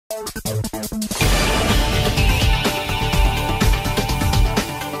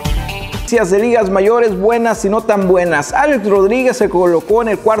De ligas mayores buenas y no tan buenas. Alex Rodríguez se colocó en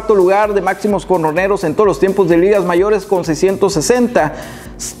el cuarto lugar de máximos jonroneros en todos los tiempos de ligas mayores con 660.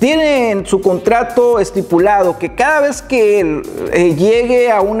 Tiene en su contrato estipulado que cada vez que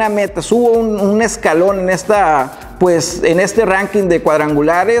llegue a una meta, suba un escalón en este ranking de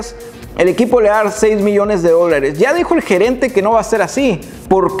cuadrangulares, el equipo le va a dar $6 millones. Ya dijo el gerente que no va a ser así.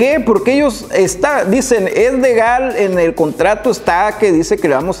 ¿Por qué? Porque ellos dicen, es legal, en el contrato está que dice que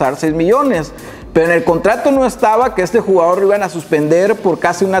le vamos a dar 6 millones. Pero en el contrato no estaba que este jugador lo iban a suspender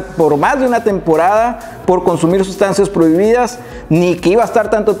por más de una temporada por consumir sustancias prohibidas, ni que iba a estar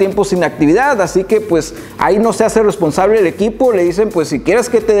tanto tiempo sin actividad. Así que pues ahí no se hace responsable el equipo. Le dicen, pues si quieres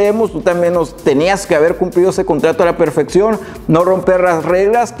que te demos, tú también tenías que haber cumplido ese contrato a la perfección, no romper las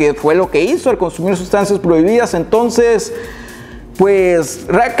reglas, que fue lo que hizo al consumir sustancias prohibidas. Entonces, pues,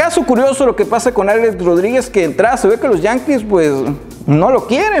 caso curioso lo que pasa con Alex Rodríguez, que entrada se ve que los Yankees pues no lo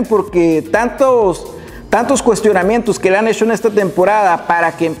quieren, porque tantos cuestionamientos que le han hecho en esta temporada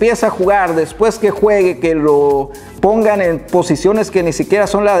para que empiece a jugar, después que juegue, que lo pongan en posiciones que ni siquiera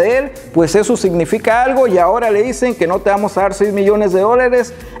son la de él, pues eso significa algo. Y ahora le dicen que no te vamos a dar $6 millones,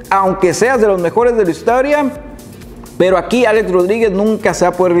 aunque seas de los mejores de la historia. Pero aquí Alex Rodríguez nunca se va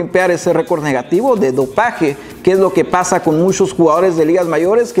a poder limpiar ese récord negativo de dopaje, que es lo que pasa con muchos jugadores de ligas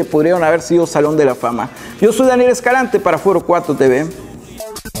mayores que podrían haber sido Salón de la Fama. Yo soy Daniel Escalante para Foro 4 TV.